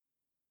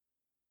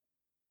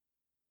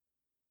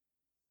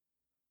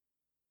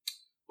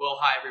Well,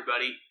 hi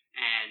everybody,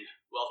 and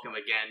welcome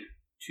again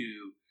to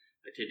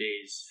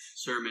today's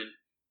sermon.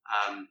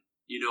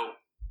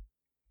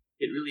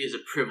 It really is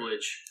a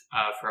privilege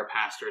for a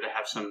pastor to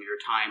have some of your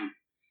time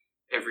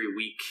every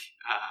week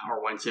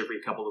or once every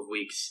couple of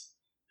weeks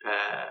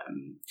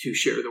to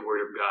share the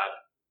Word of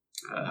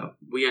God.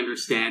 We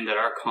understand that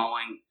our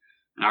calling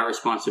and our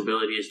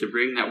responsibility is to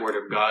bring that Word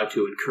of God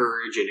to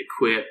encourage and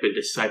equip and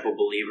disciple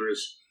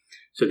believers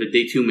so that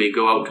they too may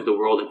go out to the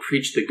world and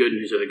preach the good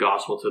news of the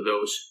gospel to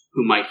those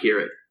who might hear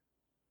it.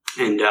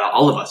 And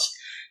all of us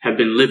have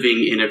been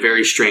living in a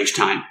very strange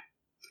time.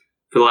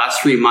 For the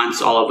last 3 months,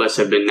 all of us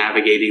have been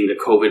navigating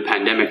the COVID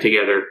pandemic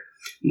together,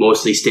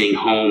 mostly staying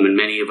home, and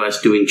many of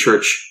us doing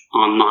church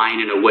online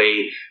in a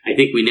way I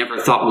think we never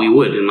thought we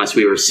would unless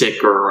we were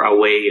sick or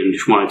away and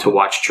just wanted to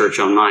watch church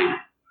online.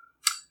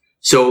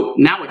 So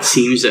now it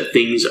seems that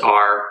things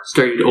are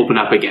starting to open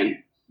up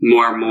again.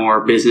 More and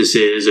more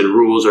businesses and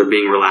rules are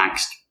being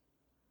relaxed.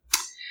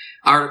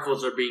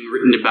 Articles are being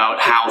written about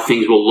how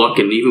things will look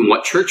and even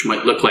what church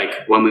might look like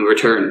when we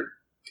return.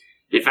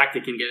 In fact,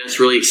 it can get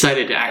us really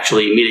excited to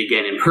actually meet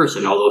again in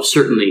person, although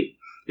certainly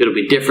it'll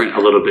be different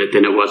a little bit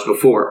than it was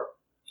before.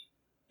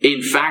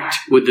 In fact,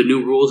 with the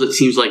new rules, it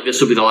seems like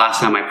this will be the last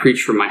time I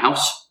preach from my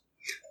house.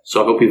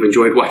 So I hope you've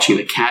enjoyed watching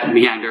the cat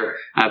meander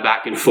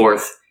back and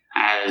forth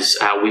as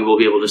we will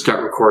be able to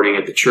start recording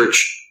at the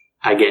church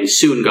again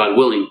soon, God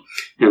willing,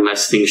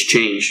 unless things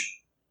change.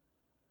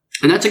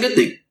 And that's a good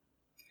thing.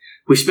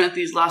 We spent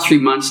these last 3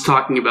 months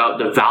talking about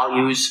the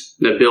values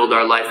that build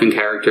our life and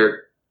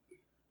character.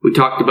 We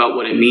talked about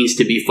what it means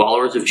to be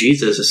followers of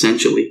Jesus,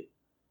 essentially.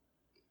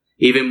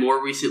 Even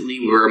more recently,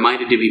 we were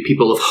reminded to be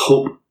people of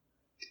hope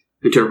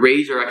and to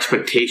raise our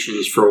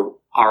expectations for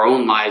our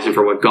own lives and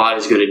for what God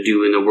is going to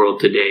do in the world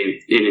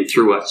today in and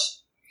through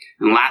us.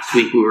 And last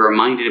week, we were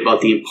reminded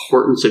about the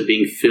importance of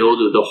being filled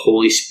with the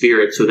Holy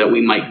Spirit so that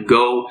we might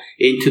go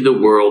into the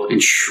world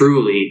and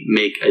truly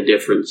make a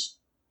difference.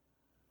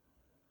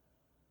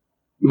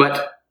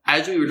 But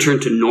as we return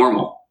to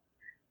normal,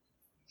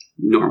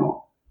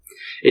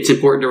 it's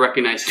important to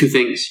recognize two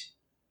things.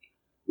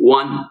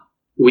 One,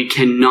 we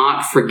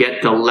cannot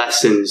forget the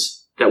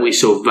lessons that we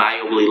so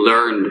valuably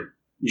learned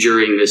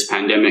during this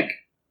pandemic.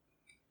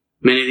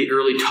 Many of the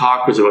early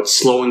talk was about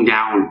slowing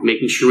down,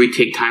 making sure we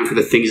take time for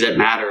the things that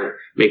matter,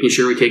 making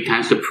sure we take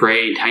time to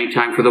pray,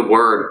 time for the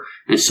Word,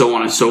 and so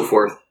on and so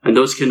forth. And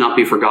those cannot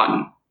be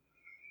forgotten.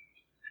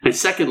 And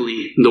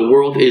secondly, the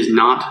world is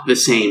not the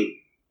same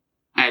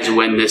as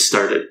when this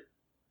started.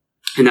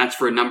 And that's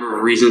for a number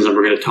of reasons, and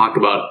we're going to talk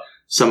about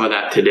some of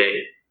that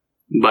today.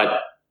 But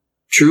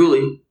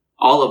truly,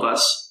 all of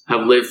us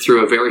have lived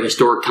through a very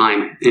historic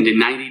time, and in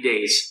 90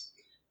 days,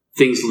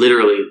 things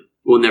literally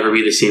will never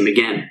be the same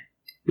again.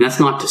 And that's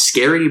not to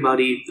scare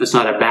anybody. That's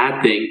not a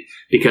bad thing,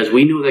 because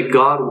we know that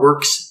God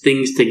works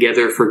things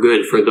together for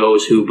good for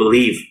those who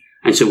believe.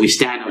 And so we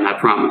stand on that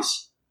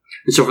promise.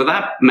 And so for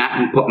that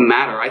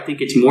matter, I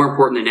think it's more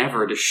important than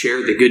ever to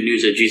share the good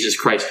news of Jesus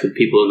Christ with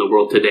people in the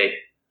world today.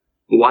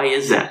 Why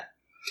is that?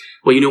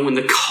 Well, when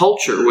the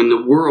culture, when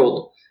the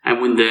world, and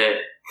when the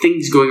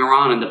things going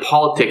around and the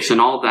politics and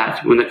all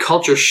that, when the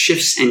culture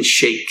shifts and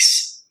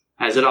shakes,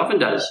 as it often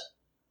does,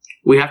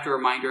 we have to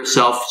remind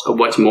ourselves of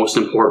what's most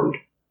important.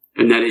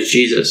 And that is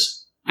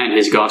Jesus and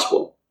His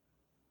gospel.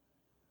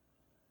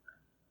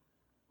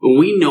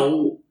 We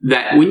know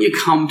that when you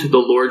come to the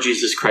Lord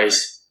Jesus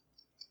Christ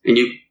and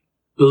you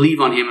believe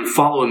on Him and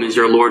follow Him as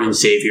your Lord and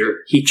Savior,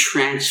 He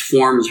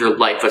transforms your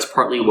life. That's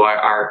partly why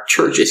our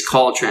church is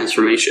called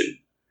Transformation.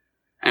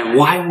 And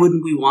why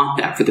wouldn't we want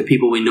that for the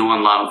people we know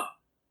and love?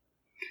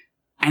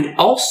 And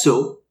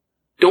also,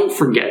 don't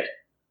forget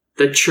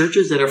that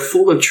churches that are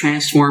full of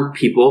transformed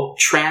people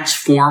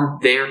transform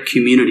their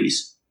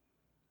communities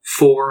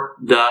for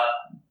the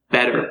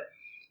better.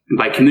 And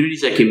by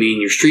communities, that can mean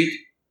your street,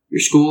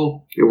 your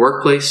school, your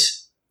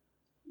workplace,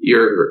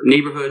 your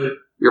neighborhood,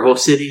 your whole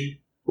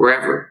city,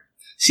 wherever.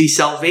 See,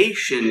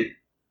 salvation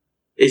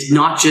is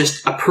not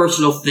just a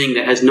personal thing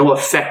that has no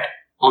effect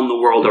on the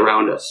world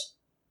around us.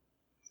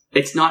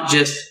 It's not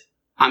just,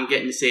 I'm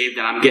getting saved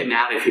and I'm getting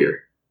out of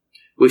here.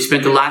 We've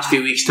spent the last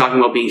few weeks talking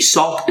about being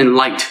salt and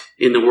light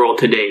in the world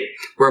today.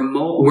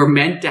 We're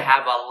meant to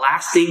have a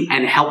lasting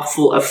and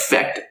helpful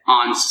effect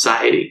on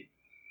society.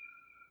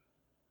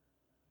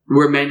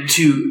 We're meant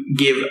to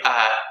give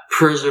a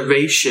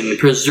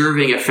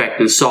preserving effect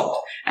in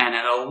salt and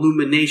an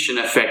illumination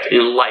effect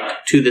in light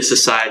to the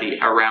society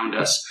around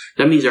us.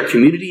 That means our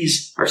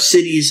communities, our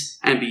cities,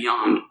 and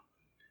beyond.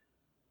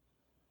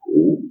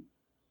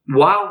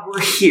 While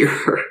we're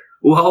here,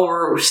 while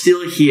we're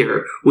still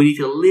here, we need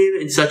to live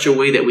in such a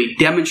way that we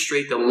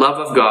demonstrate the love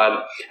of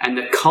God and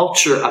the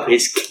culture of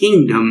His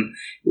kingdom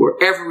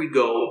wherever we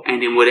go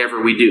and in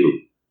whatever we do.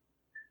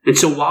 And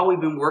so while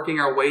we've been working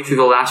our way through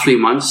the last 3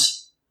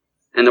 months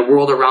and the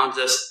world around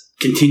us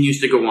continues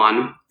to go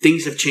on,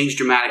 things have changed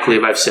dramatically,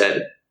 as I've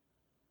said,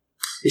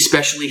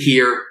 especially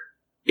here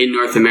in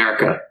North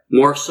America,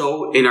 more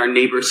so in our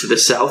neighbors to the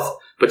south,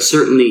 but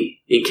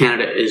certainly in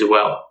Canada as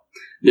well.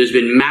 There's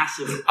been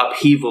massive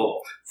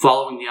upheaval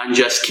following the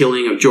unjust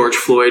killing of George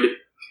Floyd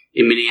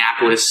in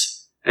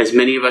Minneapolis, as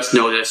many of us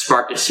know, that has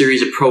sparked a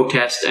series of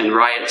protests and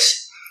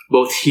riots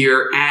both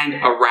here and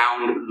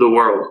around the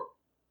world.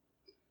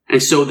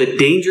 And so the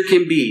danger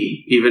can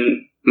be,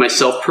 even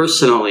myself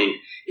personally,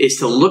 is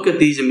to look at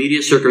these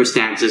immediate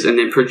circumstances and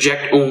then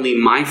project only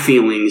my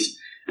feelings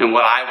and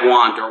what I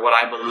want or what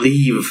I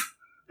believe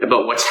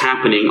about what's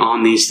happening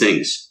on these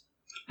things.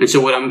 And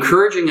so what I'm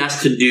encouraging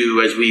us to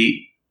do as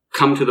we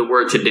come to the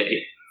Word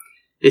today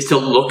is to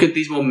look at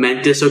these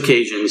momentous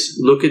occasions,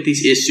 look at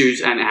these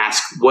issues and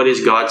ask, what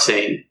is God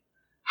saying?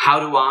 How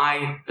do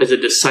I, as a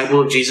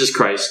disciple of Jesus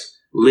Christ,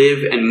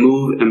 live and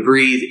move and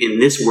breathe in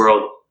this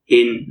world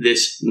in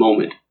this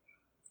moment?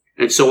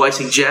 And so I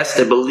suggest,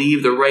 I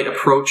believe the right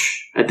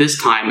approach at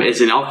this time,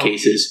 as in all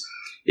cases,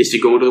 is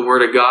to go to the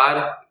Word of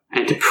God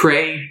and to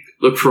pray,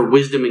 look for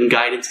wisdom and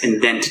guidance,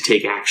 and then to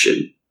take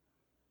action.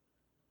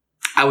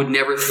 I would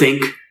never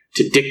think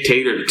to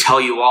dictate or to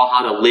tell you all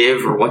how to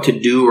live or what to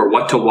do or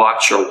what to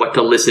watch or what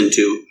to listen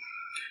to.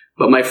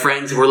 But my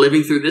friends, we're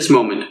living through this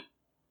moment.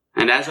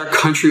 And as our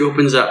country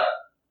opens up,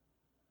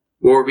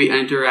 or we'll be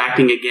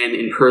interacting again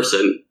in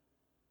person,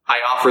 I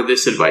offer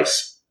this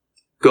advice.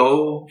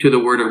 Go to the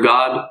Word of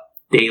God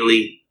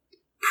daily.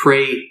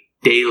 Pray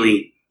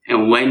daily.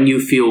 And when you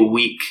feel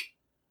weak,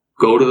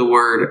 go to the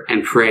Word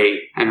and pray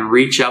and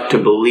reach out to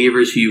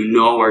believers who you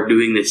know are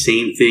doing the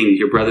same thing,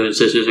 your brothers and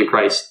sisters in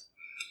Christ.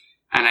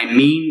 And I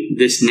mean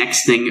this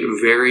next thing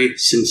very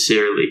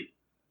sincerely.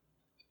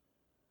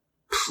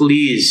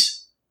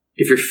 Please,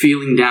 if you're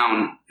feeling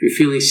down, if you're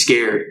feeling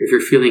scared, if you're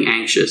feeling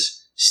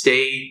anxious,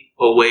 stay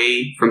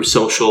away from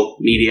social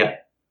media.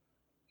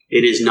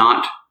 It is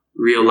not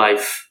real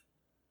life.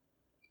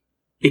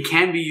 It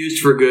can be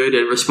used for good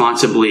and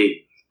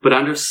responsibly, but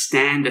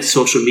understand that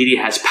social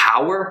media has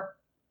power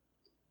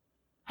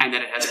and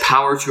that it has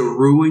power to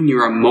ruin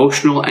your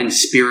emotional and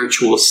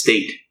spiritual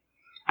state.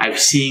 I'm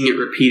seeing it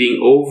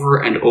repeating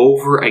over and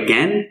over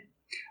again.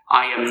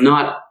 I am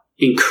not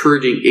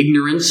encouraging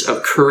ignorance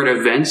of current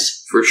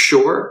events for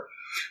sure,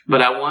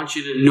 but I want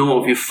you to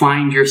know if you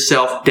find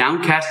yourself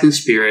downcast in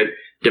spirit,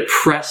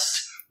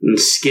 depressed and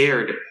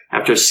scared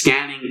after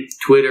scanning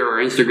Twitter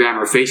or Instagram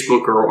or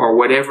Facebook or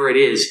whatever it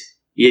is,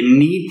 you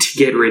need to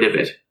get rid of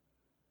it.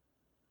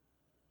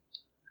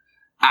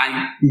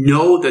 I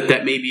know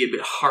that may be a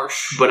bit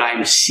harsh, but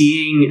I'm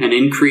seeing an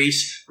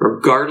increase,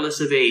 regardless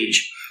of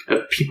age,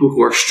 of people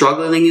who are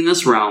struggling in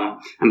this realm.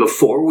 And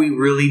before we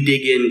really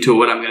dig into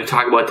what I'm going to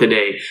talk about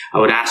today, I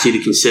would ask you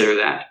to consider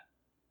that.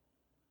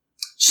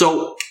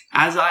 So,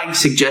 as I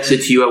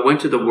suggested to you, I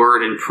went to the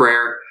Word in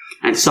prayer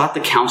and sought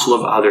the counsel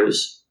of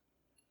others.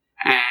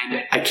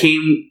 And I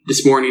came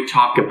this morning to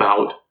talk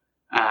about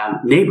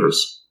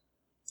neighbors.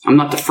 I'm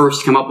not the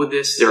first to come up with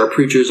this. There are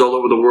preachers all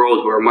over the world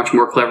who are much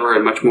more clever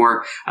and much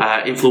more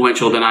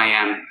influential than I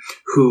am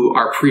who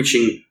are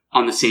preaching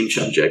on the same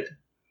subject.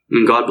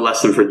 And God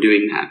bless them for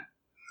doing that.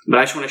 But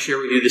I just want to share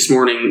with you this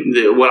morning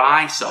what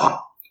I saw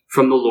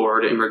from the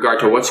Lord in regard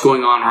to what's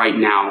going on right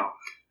now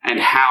and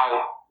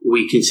how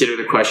we consider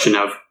the question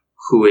of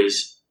who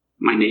is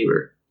my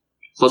neighbor.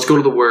 So let's go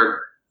to the Word.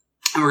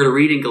 And we're going to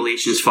read in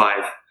Galatians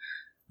 5,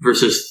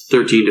 verses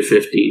 13 to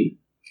 15.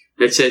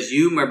 It says,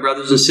 "You, my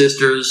brothers and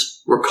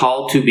sisters, were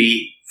called to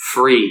be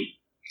free,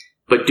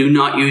 but do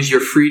not use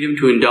your freedom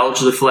to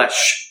indulge the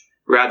flesh.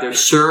 Rather,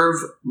 serve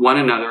one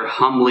another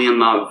humbly in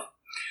love.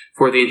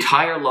 For the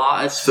entire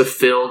law is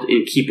fulfilled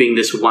in keeping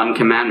this one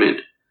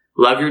commandment.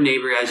 Love your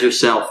neighbor as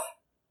yourself.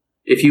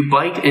 If you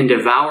bite and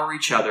devour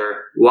each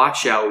other,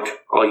 watch out,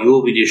 or you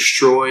will be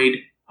destroyed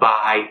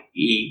by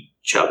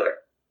each other."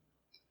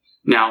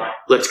 Now,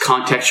 let's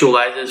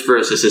contextualize this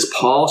verse. This is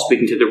Paul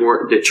speaking to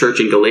the church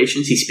in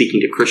Galatians. He's speaking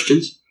to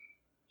Christians.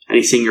 And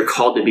he's saying you're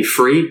called to be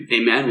free.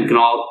 Amen. We can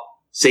all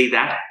say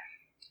that.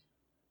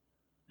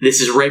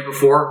 This is right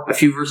before, a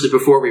few verses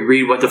before we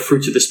read what the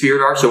fruits of the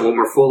Spirit are. So when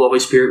we're full of the Holy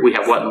Spirit, we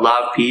have what?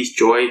 Love, peace,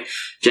 joy,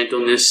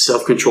 gentleness,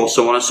 self-control,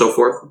 so on and so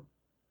forth.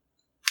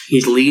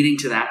 He's leading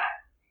to that.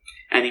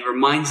 And he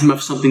reminds them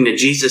of something that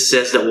Jesus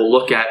says that we'll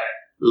look at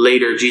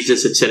later.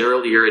 Jesus had said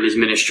earlier in his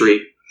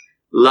ministry,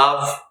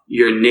 love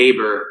your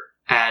neighbor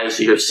as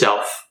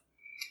yourself.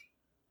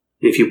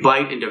 If you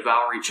bite and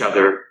devour each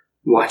other,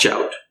 watch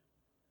out.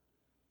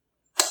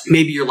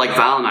 Maybe you're like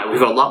Val and I. We've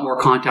had a lot more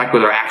contact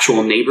with our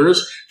actual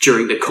neighbors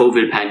during the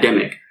COVID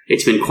pandemic.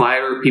 It's been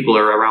quieter. People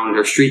are around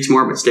our streets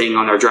more, but staying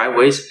on our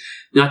driveways.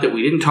 Not that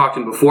we didn't talk to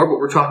them before, but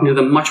we're talking to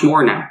them much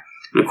more now.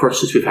 And of course,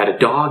 since we've had a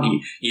dog,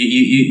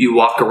 you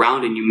walk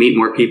around and you meet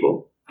more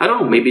people. I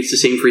don't know. Maybe it's the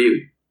same for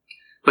you.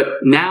 But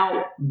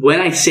now, when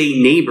I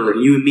say neighbor,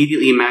 you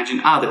immediately imagine,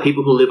 the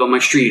people who live on my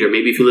street, or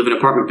maybe if you live in an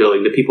apartment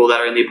building, the people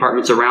that are in the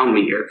apartments around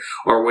me here,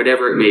 or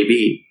whatever it may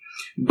be.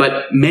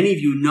 But many of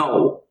you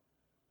know,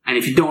 and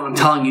if you don't, I'm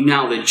telling you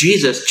now, that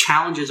Jesus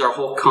challenges our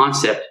whole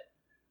concept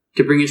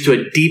to bring us to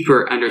a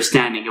deeper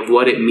understanding of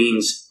what it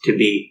means to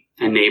be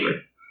a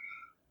neighbor.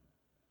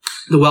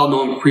 The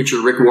well-known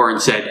preacher Rick Warren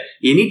said,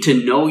 you need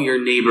to know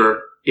your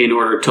neighbor in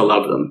order to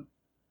love them.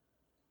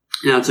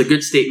 Now, it's a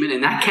good statement,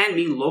 and that can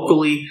mean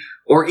locally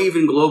or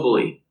even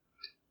globally.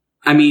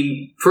 I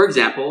mean, for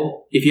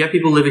example, if you have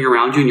people living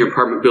around you in your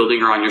apartment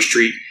building or on your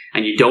street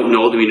and you don't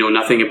know them, you know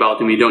nothing about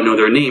them, you don't know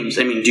their names,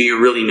 I mean, do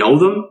you really know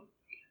them?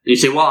 And you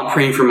say, well, I'm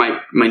praying for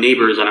my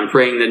neighbors and I'm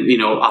praying that,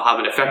 I'll have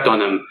an effect on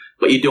them,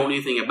 but you don't know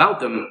anything about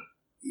them.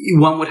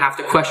 One would have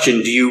to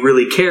question, do you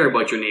really care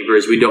about your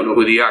neighbors? We don't know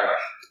who they are.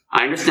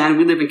 I understand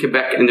we live in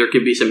Quebec and there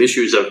could be some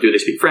issues of, do they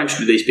speak French?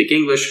 Do they speak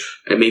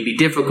English? It may be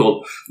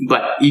difficult,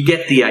 but you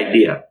get the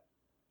idea.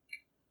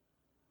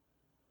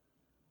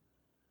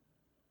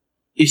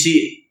 You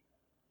see,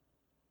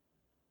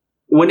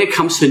 when it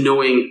comes to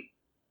knowing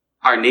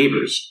our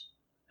neighbors,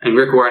 and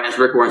Rick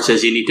Warren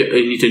says, you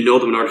need to know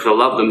them in order to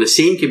love them. The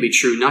same can be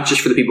true not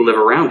just for the people that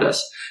live around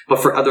us, but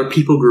for other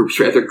people groups,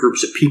 for other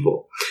groups of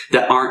people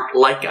that aren't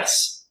like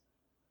us.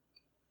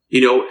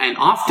 And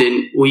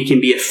often we can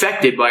be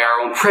affected by our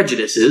own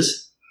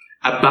prejudices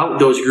about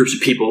those groups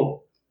of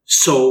people,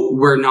 so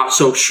we're not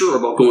so sure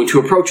about going to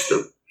approach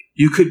them.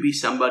 You could be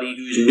somebody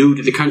who's new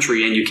to the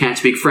country and you can't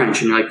speak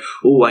French, and you're like,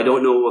 oh, I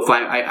don't know if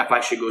I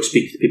should go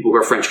speak to people who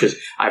are French because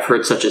I've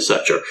heard such and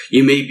such. Or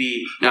you may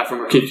be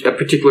from a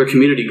particular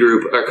community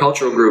group or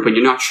cultural group, and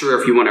you're not sure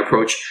if you want to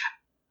approach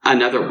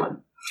another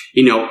one.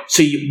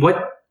 So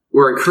what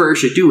we're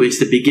encouraged to do is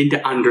to begin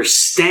to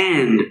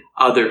understand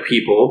other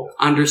people,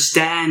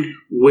 understand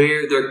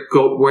where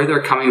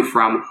they're coming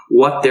from,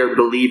 what they're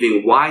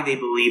believing, why they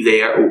believe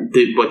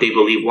what they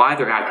believe, why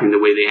they're acting the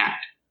way they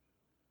act.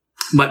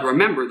 But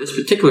remember, this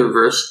particular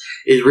verse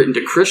is written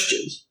to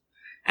Christians,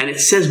 and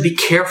it says, be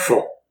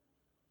careful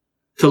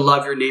to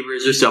love your neighbor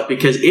as yourself,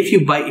 because if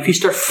you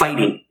start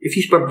fighting, if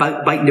you start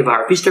bite and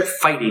devour, if you start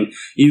fighting,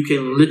 you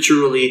can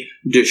literally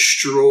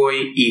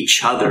destroy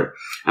each other.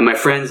 And my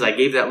friends, I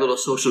gave that little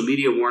social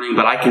media warning,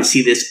 but I can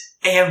see this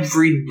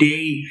every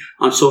day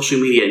on social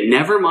media.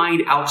 Never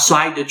mind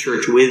outside the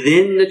church,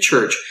 within the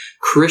church,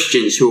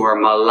 Christians who are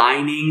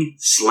maligning,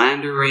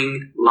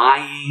 slandering,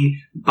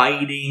 lying,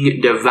 biting,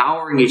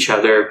 devouring each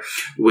other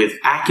with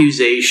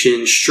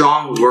accusations,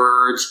 strong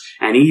words,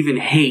 and even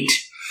hate.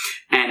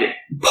 And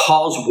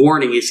Paul's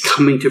warning is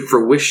coming to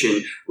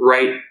fruition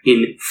right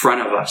in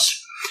front of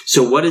us.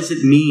 So what does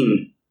it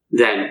mean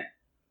then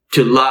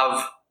to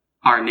love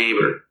our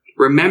neighbor?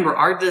 Remember,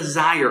 our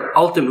desire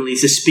ultimately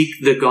is to speak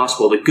the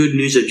gospel, the good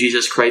news of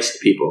Jesus Christ to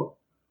people.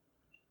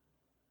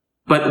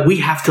 But we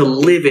have to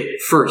live it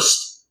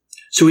first.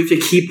 So we have to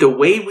keep the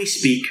way we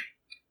speak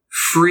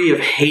free of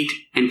hate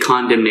and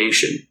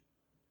condemnation.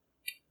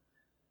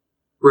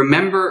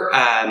 Remember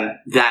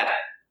that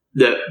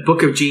the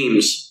book of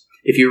James,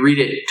 if you read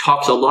it,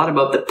 talks a lot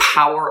about the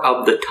power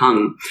of the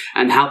tongue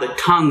and how the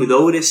tongue,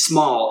 though it is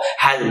small,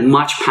 has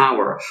much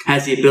power,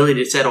 has the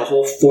ability to set a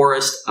whole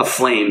forest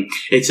aflame.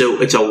 It's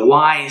a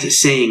wise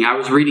saying. I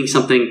was reading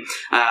something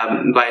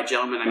by a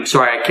gentleman. I'm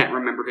sorry, I can't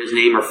remember his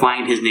name or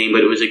find his name,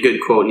 but it was a good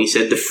quote. And he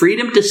said, the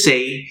freedom to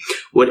say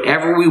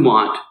whatever we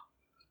want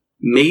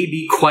may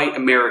be quite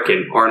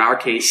American, or in our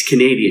case,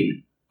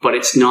 Canadian, but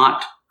it's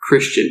not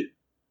Christian.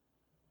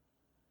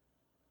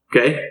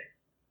 Okay?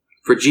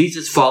 For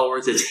Jesus'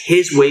 followers, it's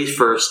his ways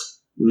first,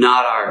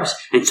 not ours.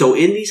 And so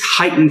in these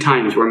heightened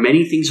times where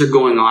many things are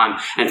going on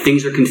and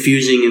things are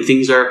confusing and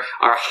things are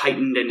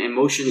heightened and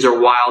emotions are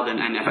wild and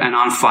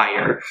on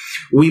fire,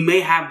 we may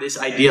have this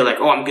idea like,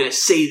 oh, I'm going to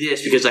say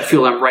this because I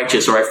feel I'm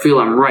righteous or I feel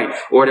I'm right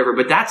or whatever.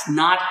 But that's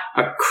not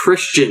a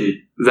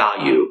Christian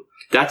value.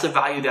 That's a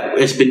value that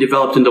has been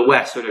developed in the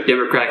West, sort of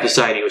democratic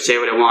society. We say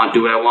what I want,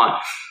 do what I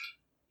want.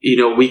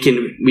 We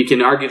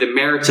can argue the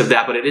merits of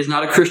that, but it is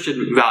not a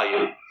Christian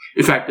value.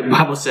 In fact, the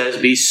Bible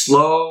says, be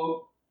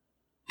slow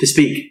to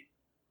speak,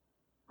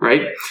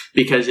 right?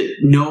 Because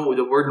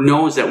the word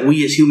knows that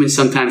we as humans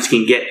sometimes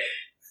can get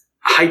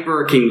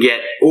hyper, can get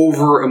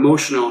over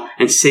emotional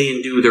and say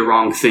and do the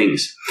wrong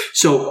things.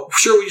 So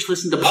sure, we just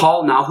listened to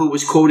Paul now, who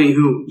was quoting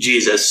who?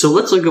 Jesus. So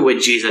let's look at what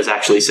Jesus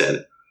actually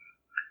said.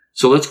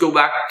 So let's go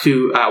back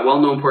to a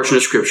well-known portion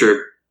of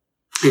Scripture.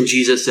 And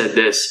Jesus said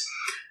this.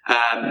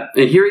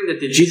 And hearing that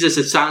Jesus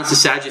had silenced the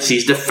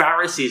Sadducees, the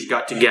Pharisees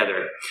got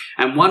together.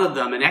 And one of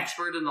them, an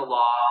expert in the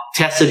law,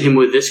 tested him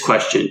with this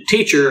question.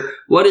 Teacher,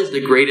 what is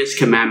the greatest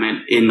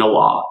commandment in the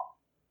law?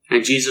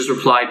 And Jesus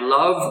replied,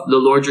 love the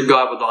Lord your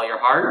God with all your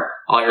heart,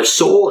 all your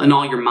soul, and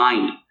all your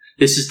mind.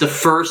 This is the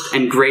first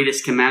and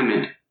greatest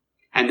commandment.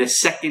 And the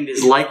second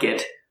is like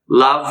it.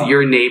 Love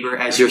your neighbor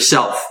as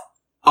yourself.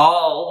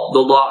 All the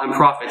law and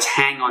prophets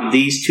hang on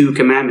these two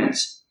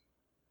commandments.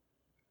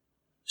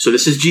 So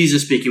this is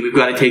Jesus speaking. We've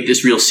got to take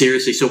this real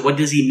seriously. So what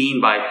does he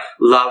mean by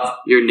love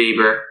your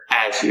neighbor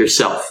as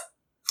yourself?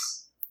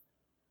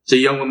 It's a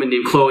young woman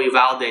named Chloe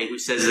Valde who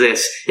says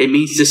this. It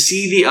means to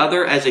see the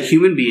other as a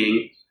human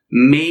being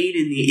made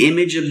in the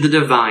image of the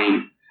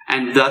divine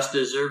and thus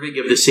deserving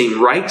of the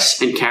same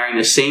rights and carrying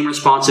the same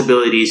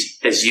responsibilities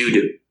as you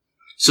do.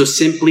 So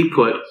simply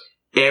put,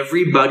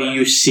 everybody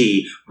you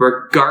see,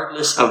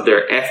 regardless of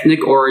their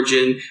ethnic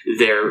origin,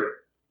 their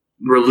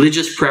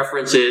religious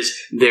preferences,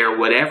 their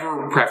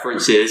whatever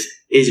preferences,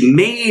 is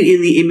made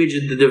in the image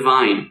of the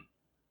divine.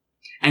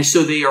 And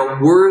so they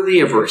are worthy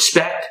of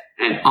respect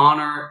and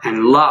honor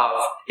and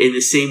love in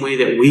the same way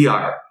that we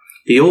are.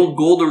 The old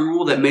golden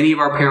rule that many of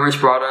our parents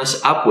brought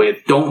us up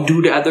with, don't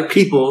do to other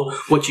people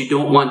what you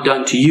don't want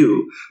done to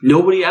you.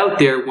 Nobody out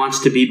there wants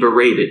to be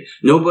berated.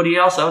 Nobody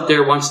else out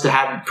there wants to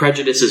have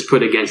prejudices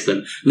put against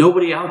them.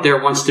 Nobody out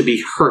there wants to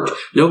be hurt.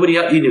 Nobody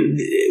out,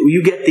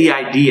 you get the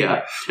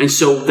idea. And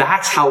so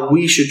that's how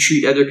we should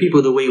treat other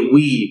people, the way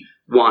we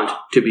want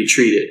to be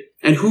treated.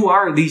 And who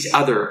are these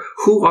other?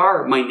 Who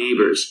are my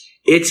neighbors?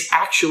 It's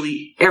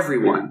actually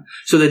everyone.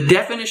 So the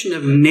definition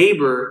of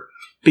neighbor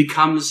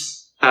becomes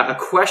a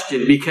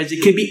question, because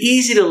it can be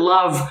easy to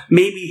love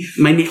maybe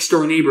my next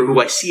door neighbor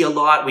who I see a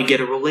lot. We get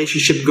a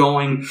relationship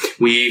going.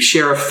 We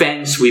share a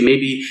fence. We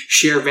maybe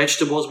share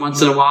vegetables once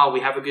in a while.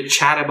 We have a good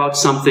chat about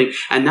something.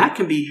 And that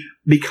can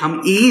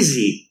become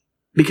easy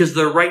because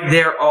they're right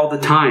there all the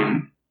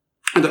time.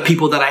 And the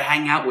people that I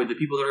hang out with, the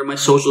people that are in my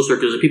social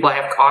circles, the people I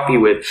have coffee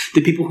with,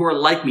 the people who are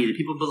like me, the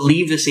people who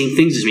believe the same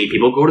things as me,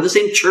 people who go to the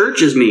same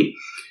church as me.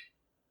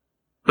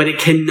 But it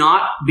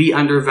cannot be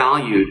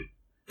undervalued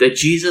that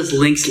Jesus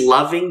links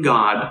loving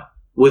God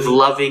with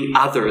loving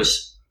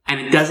others. And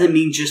it doesn't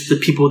mean just the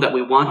people that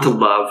we want to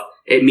love.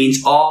 It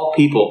means all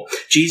people.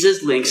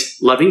 Jesus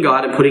links loving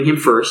God and putting Him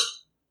first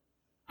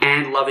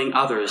and loving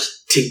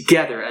others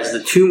together as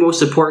the two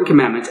most important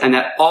commandments, and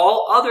that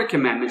all other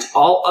commandments,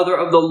 all other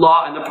of the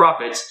law and the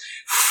prophets,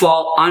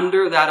 fall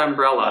under that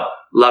umbrella.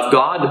 Love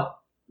God,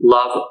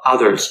 love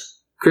others.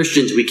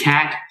 Christians, we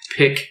can't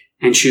pick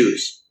and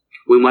choose.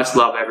 We must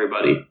love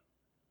everybody.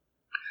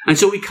 And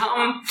so we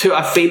come to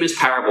a famous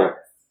parable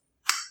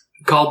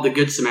called the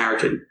Good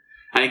Samaritan.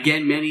 And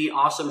again, many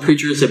awesome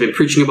preachers have been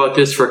preaching about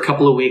this for a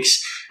couple of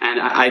weeks, and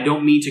I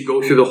don't mean to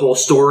go through the whole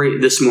story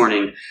this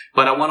morning,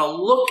 but I want to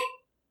look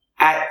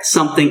at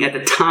something at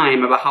the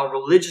time about how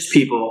religious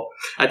people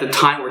at the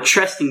time were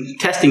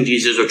testing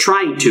Jesus, or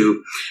trying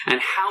to, and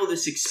how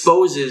this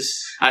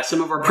exposes some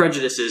of our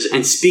prejudices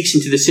and speaks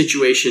into the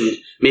situation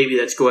maybe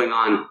that's going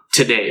on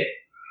today.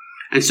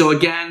 And so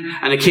again,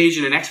 on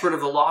occasion, an expert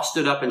of the law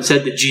stood up and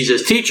said to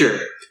Jesus,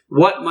 "Teacher,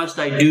 what must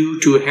I do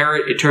to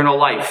inherit eternal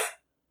life?"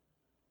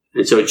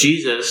 And so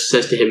Jesus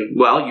says to him,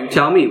 "Well, you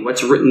tell me,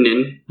 what's written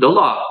in the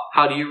law?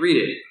 How do you read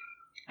it?"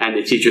 And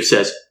the teacher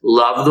says,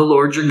 "Love the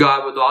Lord your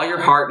God with all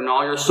your heart and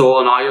all your soul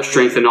and all your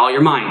strength and all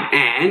your mind.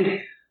 And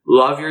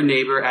love your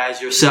neighbor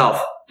as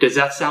yourself." Does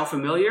that sound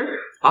familiar?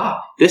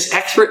 This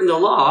expert in the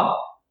law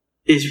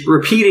is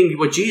repeating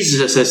what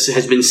Jesus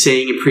has been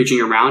saying and preaching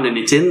around, and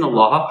it's in the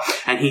law.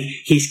 And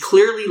he's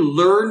clearly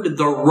learned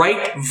the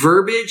right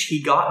verbiage.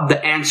 He got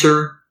the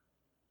answer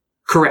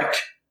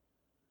correct.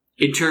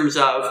 In terms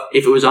of,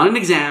 if it was on an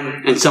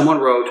exam and someone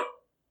wrote,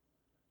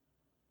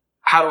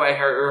 "How do I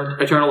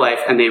inherit eternal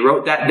life?" and they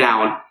wrote that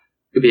down,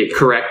 it would be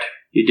correct.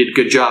 You did a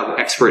good job,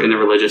 expert in the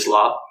religious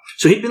law.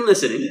 So he'd been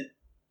listening.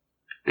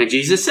 And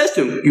Jesus says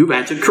to him, "You've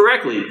answered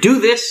correctly. Do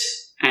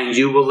this and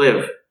you will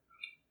live."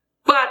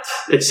 But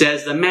it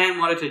says the man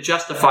wanted to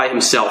justify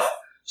himself.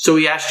 So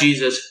he asked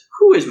Jesus,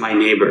 "Who is my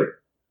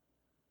neighbor?"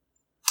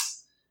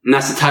 And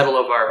that's the title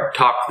of our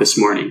talk this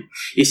morning.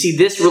 You see,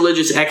 this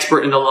religious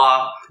expert in the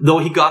law, though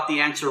he got the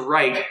answer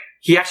right,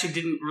 he actually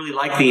didn't really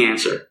like the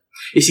answer.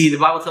 You see, the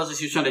Bible tells us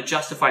he was trying to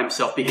justify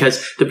himself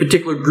because the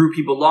particular group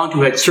he belonged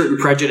to had certain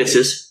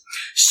prejudices,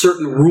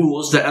 certain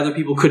rules that other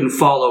people couldn't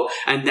follow,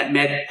 and that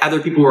meant other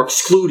people were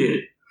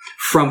excluded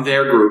from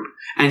their group.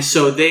 And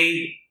so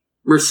he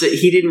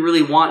didn't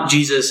really want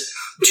Jesus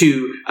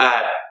to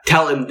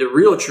tell him the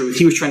real truth.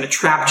 He was trying to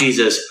trap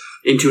Jesus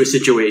into a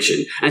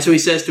situation. And so he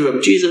says to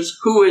him, "Jesus,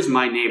 who is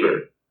my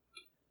neighbor?"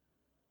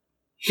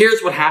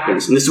 Here's what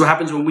happens, and this is what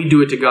happens when we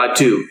do it to God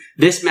too.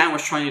 This man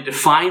was trying to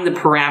define the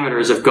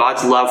parameters of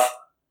God's love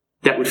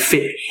that would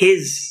fit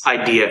his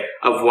idea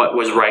of what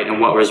was right and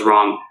what was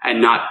wrong,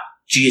 and not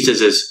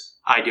Jesus'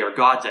 idea or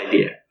God's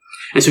idea.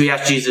 And so he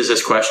asked Jesus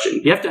this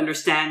question. You have to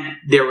understand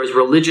there was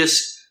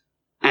religious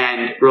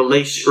and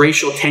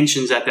racial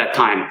tensions at that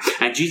time.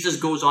 And Jesus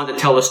goes on to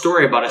tell a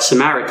story about a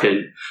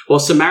Samaritan. Well,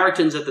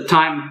 Samaritans at the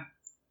time,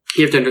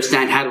 you have to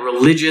understand, had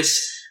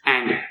religious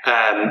and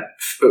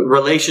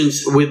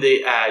relations with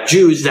the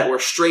Jews that were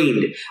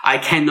strained. I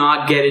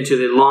cannot get into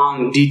the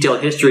long,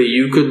 detailed history.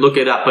 You could look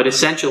it up. But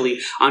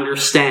essentially,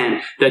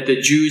 understand that the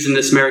Jews and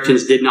the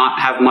Samaritans did not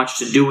have much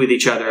to do with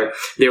each other.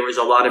 There was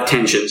a lot of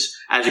tensions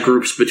as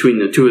groups between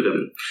the two of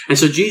them. And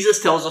so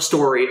Jesus tells a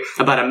story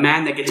about a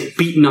man that gets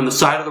beaten on the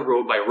side of the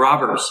road by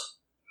robbers.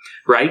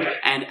 Right?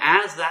 And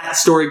as that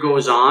story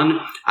goes on,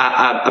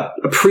 a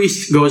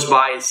priest goes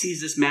by and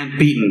sees this man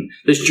beaten.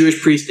 This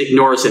Jewish priest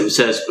ignores him,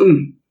 says,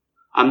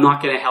 "I'm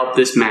not going to help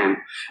this man."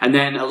 And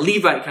then a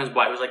Levite comes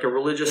by, who's like a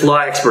religious law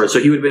expert. So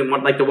he would have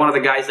been one of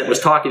the guys that was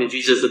talking to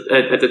Jesus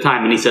at the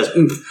time. And he says,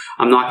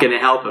 "I'm not going to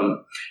help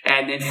him."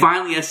 And then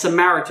finally a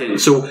Samaritan.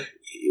 So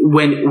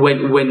when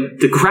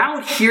the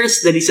crowd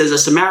hears that he says a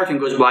Samaritan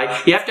goes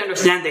by, you have to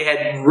understand they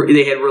had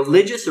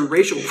religious and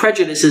racial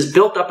prejudices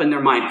built up in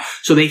their mind.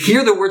 So they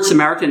hear the word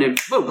Samaritan and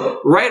boom,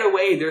 right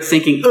away they're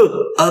thinking,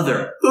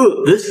 other,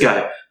 this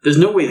guy. There's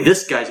no way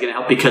this guy's going to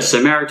help because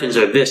Samaritans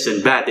are this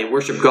and bad. They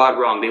worship God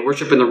wrong. They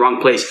worship in the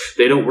wrong place.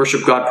 They don't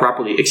worship God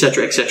properly,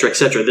 etc., etc.,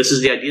 etc. This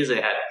is the ideas they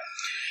had.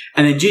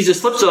 And then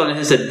Jesus flips it on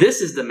and said,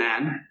 this is the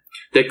man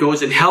that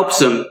goes and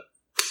helps him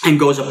and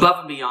goes above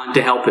and beyond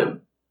to help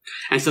him.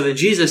 And so then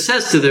Jesus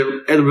says to the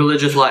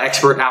religious law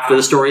expert after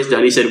the story is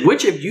done, he said,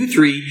 which of you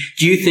three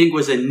do you think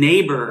was a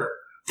neighbor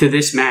to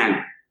this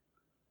man?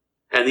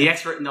 And the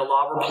expert in the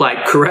law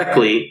replied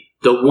correctly,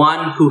 the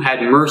one who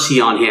had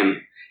mercy on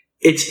him.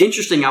 It's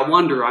interesting, I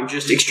wonder, I'm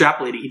just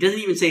extrapolating. He doesn't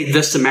even say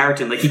the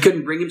Samaritan. Like, he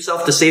couldn't bring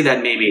himself to say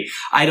that maybe.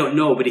 I don't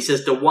know, but he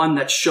says the one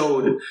that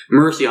showed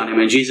mercy on him.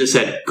 And Jesus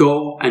said,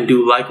 go and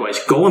do likewise.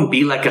 Go and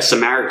be like a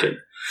Samaritan.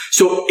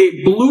 So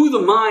it blew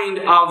the mind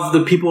of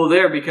the people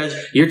there, because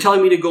you're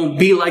telling me to go and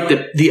be like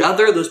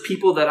those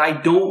people that I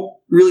don't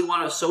really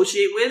want to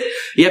associate with?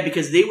 Yeah,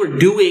 because they were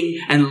doing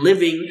and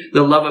living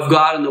the love of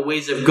God and the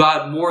ways of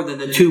God more than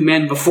the two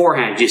men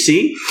beforehand, you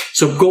see?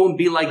 So go and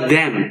be like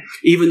them,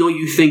 even though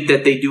you think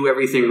that they do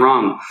everything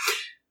wrong.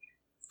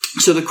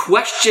 So the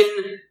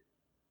question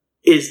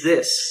is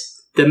this.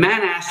 The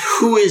man asked,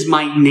 who is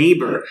my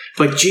neighbor?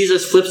 But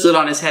Jesus flips it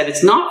on his head.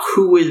 It's not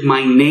who is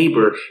my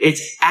neighbor.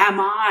 It's, am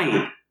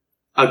I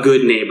a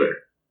good neighbor?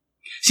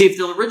 See, if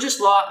the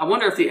religious law, I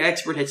wonder if the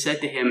expert had said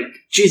to him,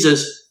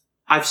 Jesus,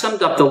 I've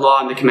summed up the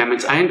law and the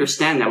commandments. I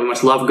understand that we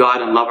must love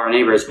God and love our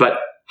neighbors, but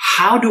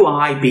how do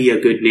I be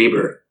a good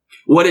neighbor?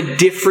 What a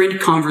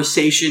different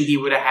conversation he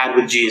would have had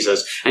with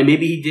Jesus. And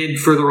maybe he did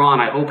further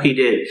on. I hope he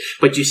did.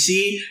 But you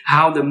see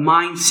how the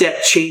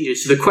mindset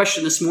changes. So the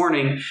question this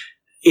morning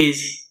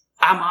is,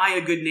 am I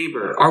a good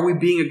neighbor? Are we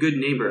being a good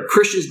neighbor?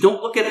 Christians,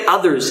 don't look at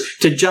others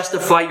to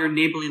justify your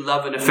neighborly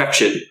love and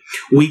affection.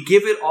 We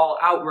give it all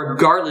out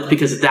regardless,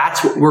 because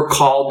that's what we're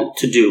called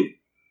to do.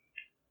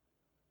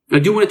 I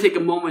do want to take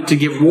a moment to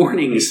give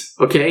warnings,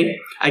 okay,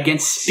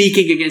 against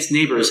speaking against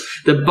neighbors.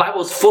 The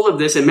Bible's full of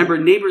this, and remember,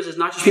 neighbors is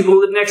not just people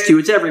who live next to you,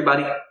 it's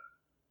everybody.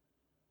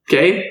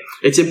 Okay?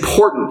 It's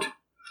important.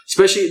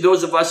 Especially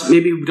those of us,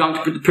 maybe who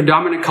belong to the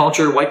predominant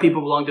culture, white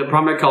people belong to the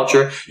prominent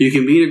culture. You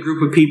can be in a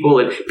group of people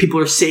and people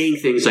are saying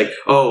things like,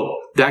 oh,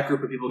 that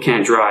group of people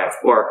can't drive,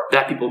 or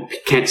that people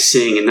can't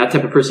sing, and that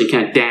type of person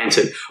can't dance,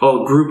 and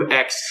oh, group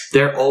X,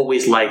 they're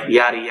always like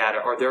yada yada,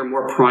 or they're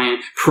more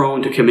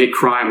prone to commit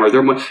crime, or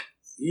they're more...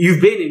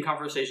 You've been in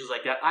conversations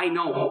like that. I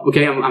know,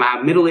 okay, I'm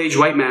a middle-aged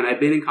white man. I've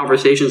been in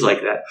conversations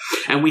like that.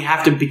 And we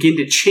have to begin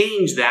to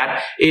change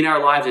that in our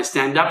lives and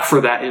stand up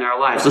for that in our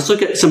lives. Let's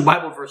look at some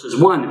Bible verses.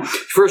 1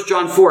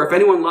 John 4, if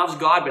anyone loves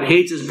God but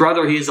hates his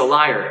brother, he is a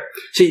liar.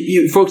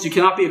 See, folks, you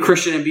cannot be a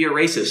Christian and be a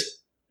racist.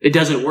 It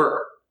doesn't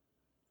work.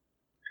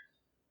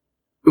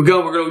 We're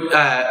going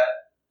to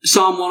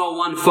Psalm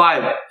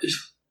 101:5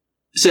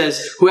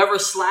 says, whoever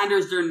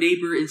slanders their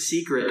neighbor in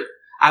secret,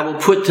 I will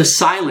put to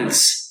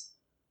silence.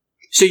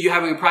 So you're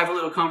having a private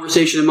little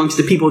conversation amongst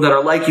the people that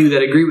are like you,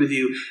 that agree with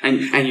you,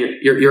 and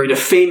you're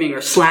defaming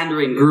or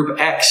slandering group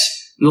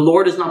X. And the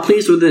Lord is not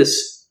pleased with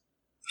this.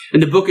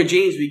 In the book of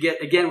James, we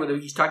get, again, where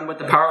he's talking about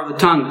the power of the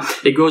tongue,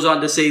 it goes on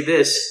to say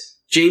this.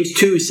 James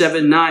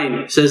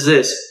 2:7-9 says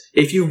this.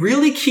 If you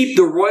really keep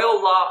the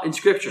royal law in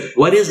Scripture,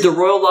 what is the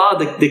royal law?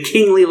 The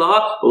kingly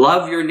law?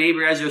 Love your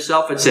neighbor as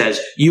yourself, it says.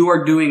 You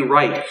are doing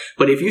right.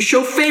 But if you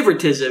show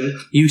favoritism,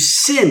 you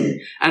sin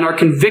and are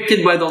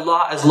convicted by the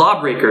law as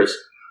lawbreakers.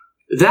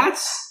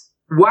 That's,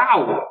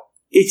 wow.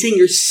 It's saying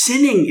you're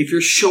sinning if you're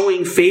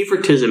showing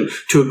favoritism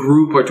to a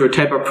group or to a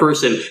type of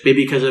person,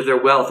 maybe because of their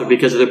wealth or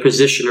because of their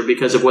position or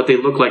because of what they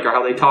look like or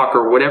how they talk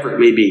or whatever it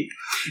may be.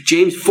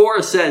 James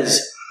 4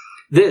 says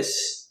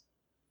this,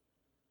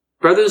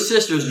 brothers and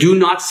sisters, do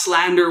not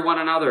slander one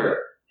another.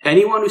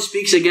 Anyone who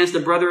speaks against a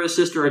brother or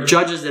sister or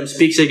judges them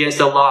speaks against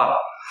the law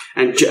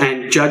and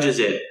judges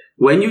it.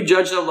 When you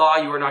judge the law,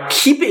 you are not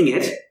keeping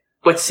it,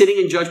 but sitting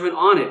in judgment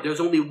on it.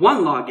 There's only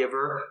one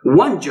lawgiver,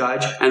 one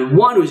judge, and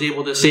one who's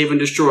able to save and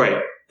destroy.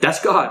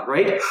 That's God,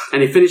 right?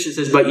 And he finishes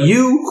and says, but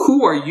you,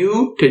 who are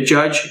you to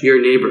judge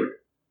your neighbor?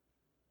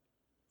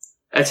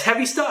 That's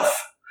heavy stuff.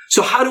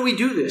 So how do we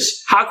do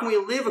this? How can we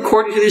live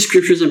according to these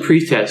scriptures and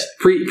precepts?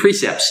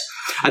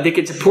 I think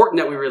it's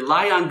important that we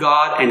rely on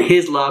God and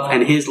His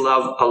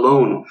love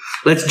alone.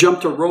 Let's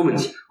jump to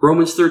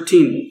Romans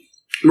 13,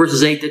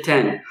 verses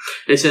 8-10.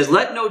 It says,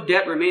 let no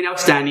debt remain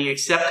outstanding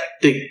except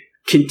the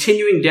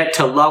continuing debt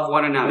to love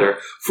one another.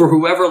 For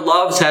whoever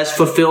loves has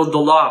fulfilled the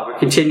law. We're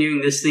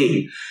continuing this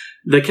theme.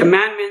 The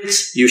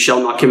commandments, you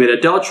shall not commit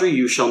adultery,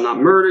 you shall not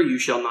murder, you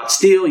shall not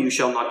steal, you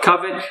shall not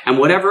covet, and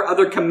whatever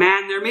other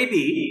command there may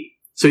be.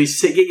 So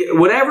he's saying,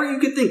 whatever you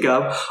could think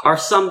of are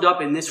summed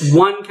up in this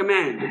one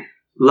command.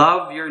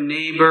 Love your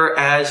neighbor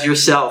as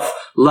yourself.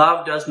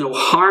 Love does no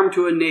harm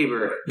to a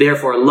neighbor.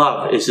 Therefore,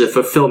 love is the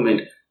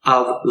fulfillment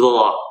of the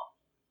law.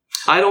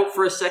 I don't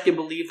for a second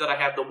believe that I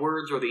have the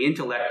words or the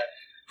intellect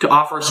to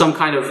offer some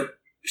kind of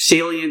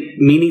salient,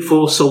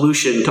 meaningful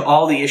solution to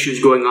all the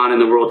issues going on in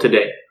the world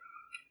today.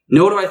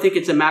 Nor do I think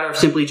it's a matter of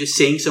simply just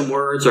saying some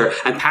words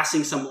and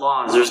passing some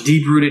laws. There's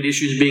deep-rooted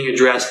issues being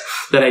addressed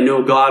that I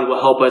know God will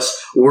help us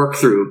work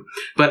through.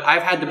 But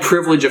I've had the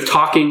privilege of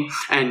talking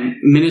and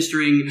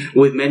ministering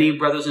with many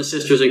brothers and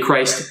sisters in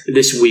Christ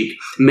this week,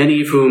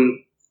 many of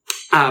whom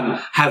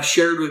have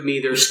shared with me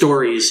their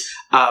stories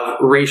of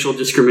racial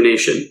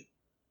discrimination.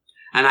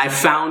 And I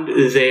found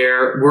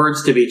their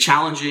words to be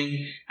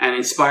challenging and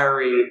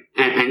inspiring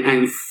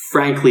and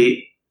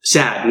frankly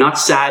sad. Not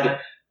sad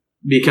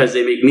because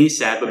they make me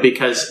sad, but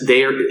because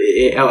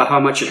how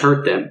much it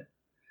hurt them.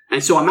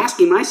 And so I'm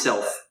asking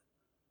myself,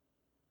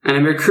 and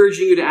I'm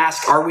encouraging you to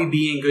ask, are we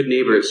being good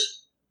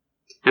neighbors?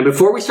 And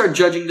before we start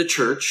judging the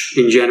church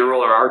in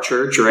general, or our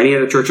church, or any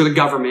other church, or the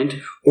government,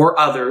 or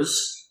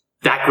others,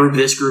 that group,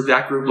 this group,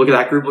 that group, look at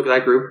that group, look at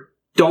that group,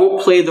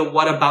 don't play the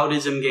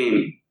whataboutism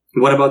game.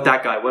 What about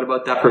that guy? What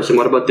about that person?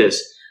 What about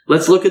this?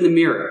 Let's look in the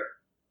mirror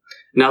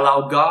and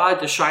allow God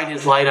to shine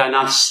His light on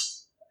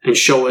us and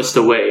show us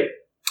the way.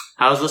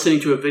 I was listening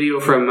to a video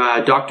from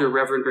Dr.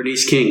 Reverend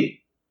Bernice King,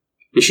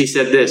 and she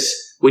said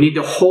this: we need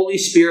the Holy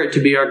Spirit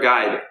to be our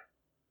guide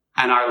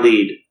and our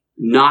lead,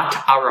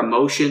 not our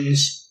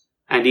emotions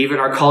and even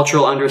our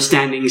cultural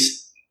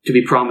understandings to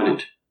be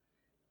prominent.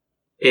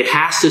 It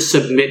has to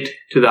submit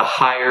to the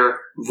higher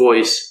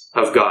voice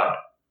of God.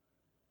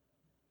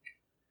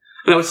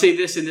 And I would say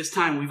this in this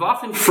time: we've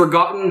often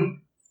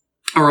forgotten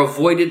or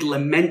avoided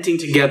lamenting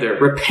together,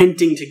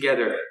 repenting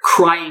together,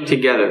 crying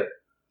together.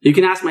 You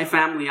can ask my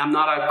family, I'm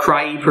not a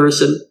crying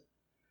person,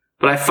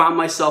 but I found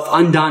myself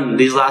undone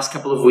these last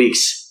couple of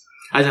weeks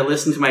as I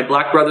listened to my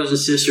black brothers and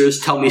sisters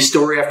tell me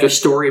story after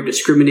story of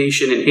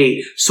discrimination and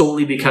hate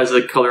solely because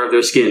of the color of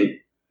their skin.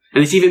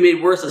 And it's even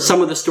made worse that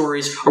some of the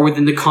stories are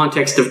within the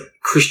context of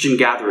Christian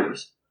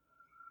gatherings.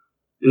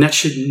 And that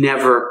should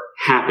never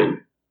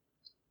happen.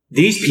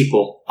 These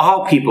people,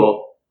 all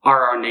people,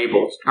 are our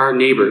neighbors.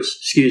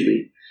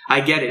 I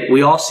get it.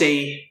 We all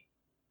say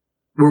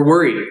we're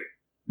worried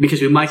because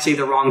we might say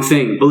the wrong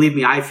thing. Believe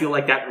me, I feel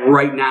like that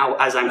right now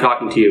as I'm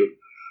talking to you.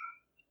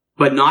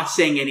 But not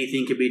saying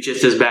anything could be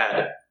just as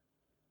bad.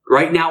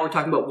 Right now we're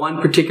talking about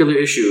one particular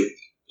issue.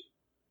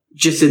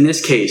 Just in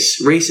this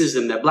case,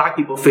 racism that black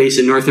people face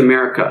in North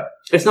America.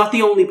 It's not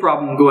the only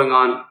problem going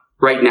on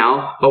right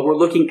now, but we're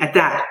looking at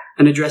that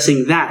and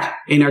addressing that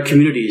in our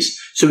communities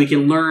so we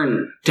can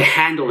learn to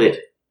handle it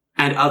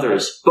and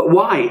others. But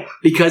why?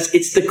 Because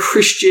it's the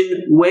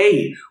Christian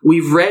way.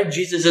 We've read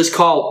Jesus'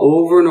 call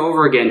over and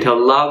over again to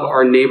love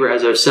our neighbor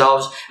as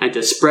ourselves and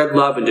to spread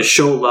love and to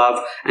show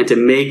love and to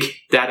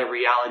make that a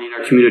reality in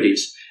our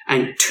communities.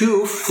 And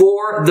 2,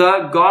 for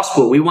the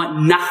gospel. We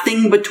want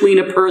nothing between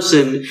a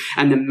person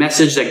and the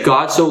message that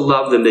God so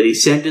loved them that He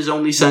sent His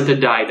only Son to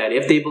die, that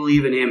if they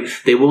believe in Him,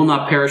 they will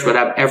not perish but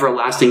have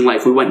everlasting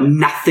life. We want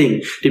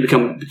nothing to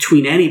become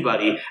between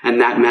anybody and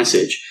that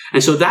message.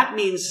 And so that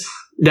means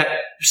that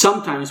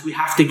sometimes we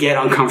have to get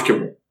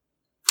uncomfortable.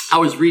 I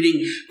was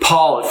reading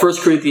Paul at 1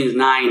 Corinthians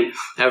 9,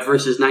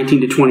 verses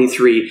 19 to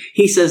 23.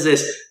 He says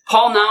this: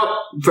 Paul, now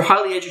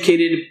highly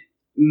educated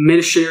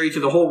missionary to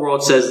the whole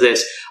world, says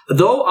this: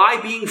 though I,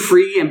 being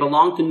free and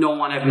belong to no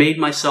one, have made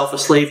myself a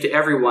slave to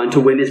everyone to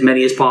win as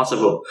many as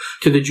possible.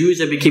 To the Jews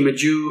I became a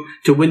Jew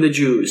to win the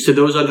Jews. To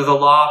those under the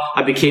law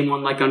I became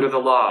one like under the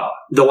law,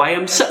 though I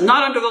am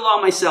not under the law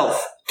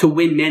myself, to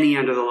win many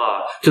under the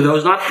law. To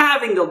those not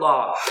having the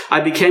law I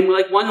became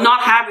like one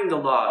not having the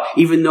law,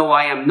 even though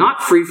I am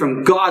not free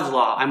from God's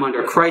law, I'm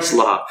under Christ's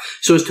law,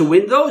 so as to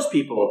win those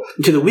people.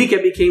 And to the weak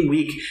I became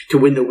weak to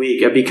win the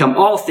weak. I become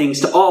all things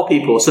to all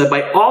people, so that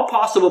by all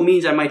possible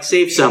means I might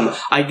save some.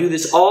 I do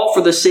this all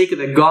for the sake of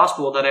the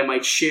gospel, that I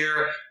might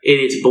share in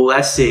its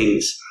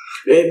blessings.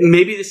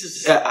 Maybe this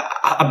is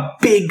a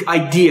big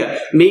idea.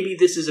 Maybe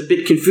this is a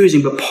bit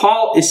confusing, but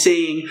Paul is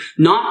saying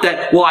not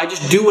that, well, I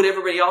just do what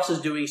everybody else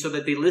is doing so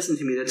that they listen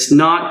to me. That's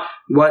not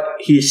what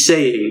he's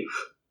saying.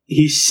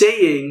 He's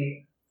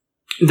saying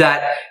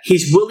that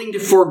he's willing to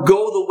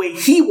forego the way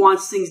he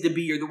wants things to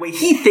be or the way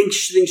he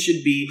thinks things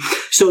should be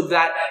so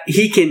that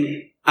he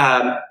can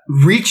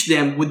reach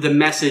them with the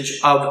message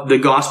of the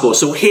gospel.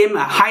 So him,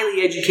 a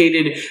highly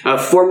educated,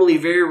 formerly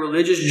very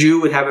religious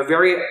Jew, would have a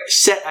very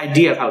set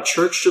idea of how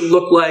church should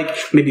look like,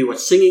 maybe what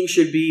singing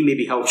should be,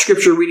 maybe how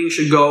scripture reading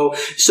should go,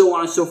 so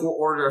on and so forth,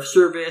 order of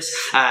service.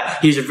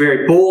 He's a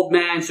very bold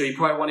man, so he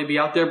probably wanted to be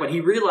out there, but he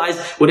realized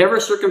whatever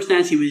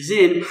circumstance he was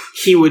in,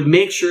 he would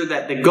make sure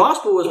that the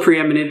gospel was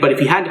preeminent, but if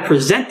he had to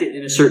present it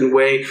in a certain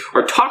way,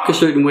 or talk a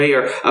certain way,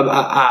 or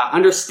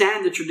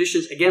understand the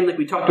traditions, again, like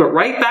we talked about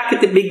right back at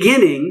the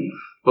beginning,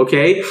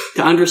 okay,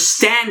 to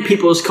understand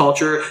people's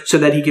culture so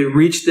that he could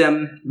reach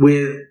them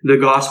with the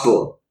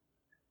gospel.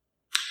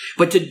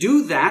 But to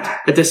do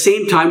that, at the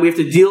same time, we have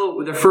to deal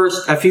with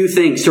a few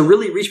things. To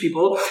really reach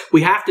people,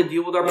 we have to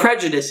deal with our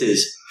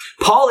prejudices.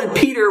 Paul and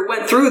Peter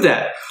went through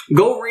that.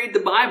 Go read the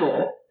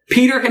Bible.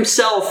 Peter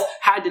himself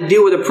had to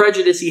deal with a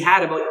prejudice he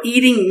had about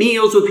eating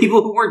meals with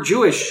people who weren't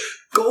Jewish.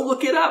 Go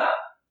look it up.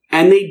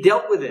 And they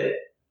dealt with it.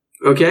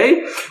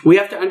 Okay? We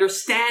have to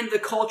understand the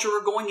culture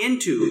we're going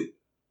into.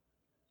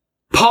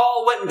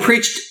 Paul went and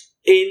preached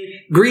in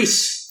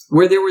Greece,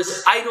 where there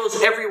was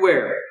idols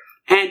everywhere.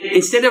 And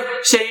instead of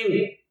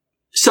saying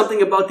something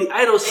about the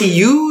idols, he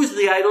used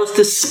the idols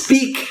to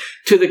speak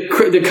to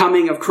the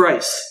coming of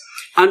Christ,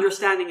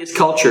 understanding his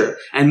culture.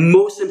 And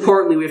most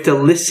importantly, we have to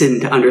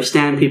listen to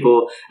understand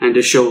people and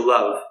to show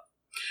love.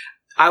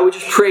 I would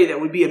just pray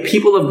that we be a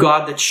people of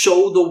God that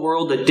show the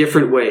world a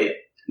different way.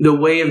 the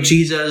way of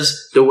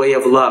Jesus, the way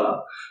of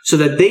love, so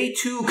that they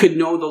too could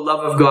know the love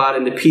of God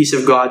and the peace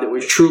of God that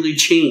would truly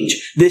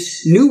change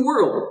this new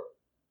world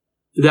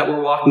that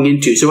we're walking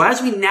into. So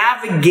as we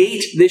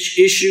navigate these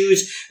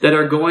issues that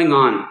are going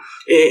on,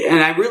 and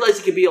I realize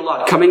it could be a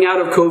lot coming out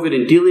of COVID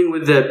and dealing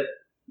with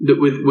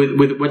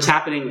with what's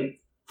happening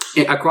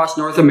across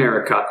North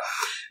America,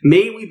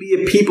 may we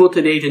be a people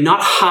today to not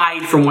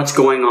hide from what's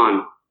going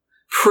on.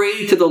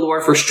 Pray to the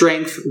Lord for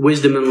strength,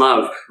 wisdom, and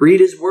love. Read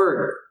His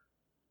Word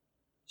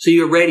so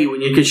you're ready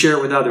when you can share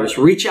it with others.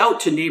 Reach out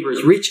to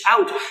neighbors. Reach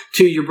out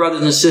to your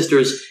brothers and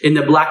sisters in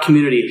the Black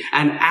community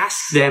and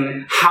ask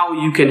them how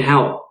you can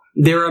help.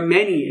 There are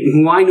many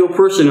who I know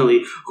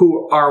personally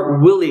who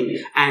are willing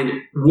and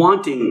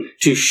wanting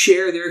to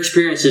share their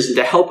experiences and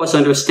to help us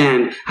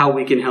understand how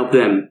we can help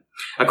them.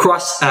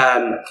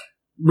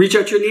 Reach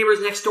out to your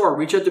neighbors next door.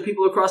 Reach out to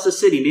people across the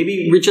city.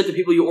 Maybe reach out to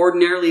people you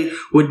ordinarily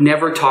would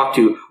never talk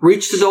to.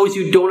 Reach to those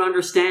you don't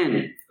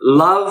understand.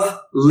 Love,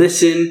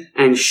 listen,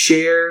 and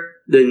share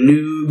the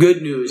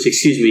good news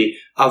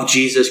of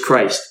Jesus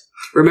Christ.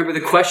 Remember,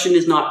 the question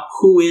is not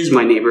who is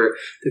my neighbor.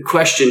 The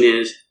question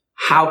is,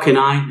 how can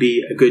I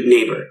be a good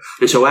neighbor?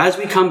 And so as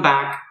we come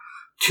back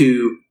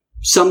to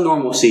some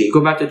normalcy,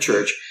 go back to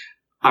church,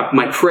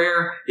 my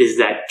prayer is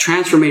that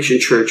Transformation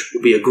Church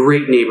will be a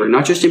great neighbor,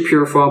 not just in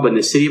Purefall, but in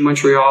the city of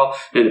Montreal,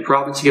 and the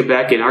province of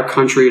Quebec, in our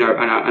country,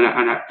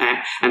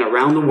 and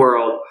around the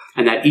world,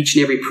 and that each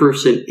and every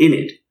person in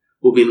it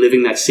will be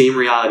living that same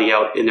reality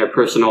out in their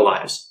personal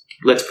lives.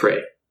 Let's pray.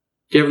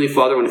 Dear Heavenly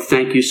Father, I want to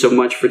thank you so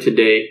much for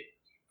today.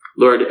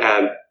 Lord,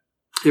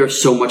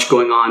 there's so much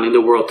going on in the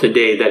world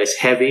today that is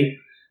heavy,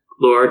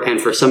 Lord,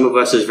 and for some of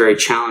us is very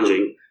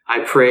challenging.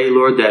 I pray,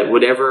 Lord, that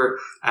whatever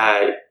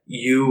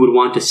you would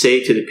want to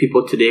say to the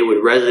people today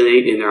would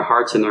resonate in their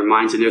hearts and their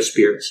minds and their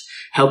spirits.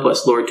 Help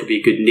us, Lord, to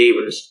be good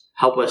neighbors.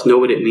 Help us know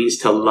what it means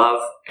to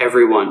love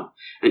everyone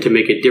and to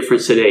make a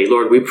difference today.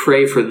 Lord, we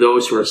pray for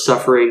those who are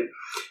suffering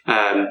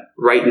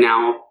right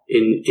now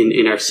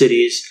in our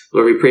cities.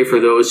 Lord, we pray for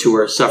those who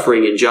are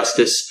suffering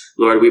injustice.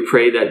 Lord, we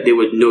pray that they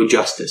would know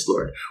justice,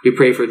 Lord. We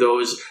pray for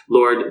those,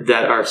 Lord,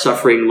 that are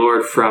suffering,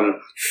 Lord, from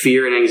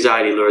fear and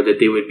anxiety, Lord, that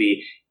they would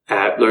be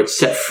Lord,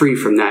 set free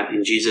from that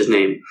in Jesus'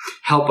 name.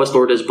 Help us,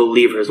 Lord, as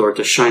believers, Lord,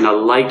 to shine a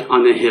light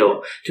on the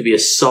hill, to be a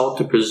salt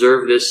to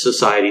preserve this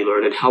society,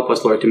 Lord, and help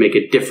us, Lord, to make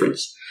a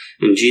difference.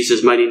 In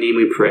Jesus' mighty name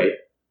we pray.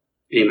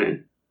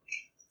 Amen.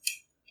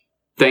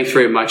 Thanks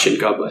very much, and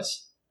God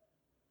bless.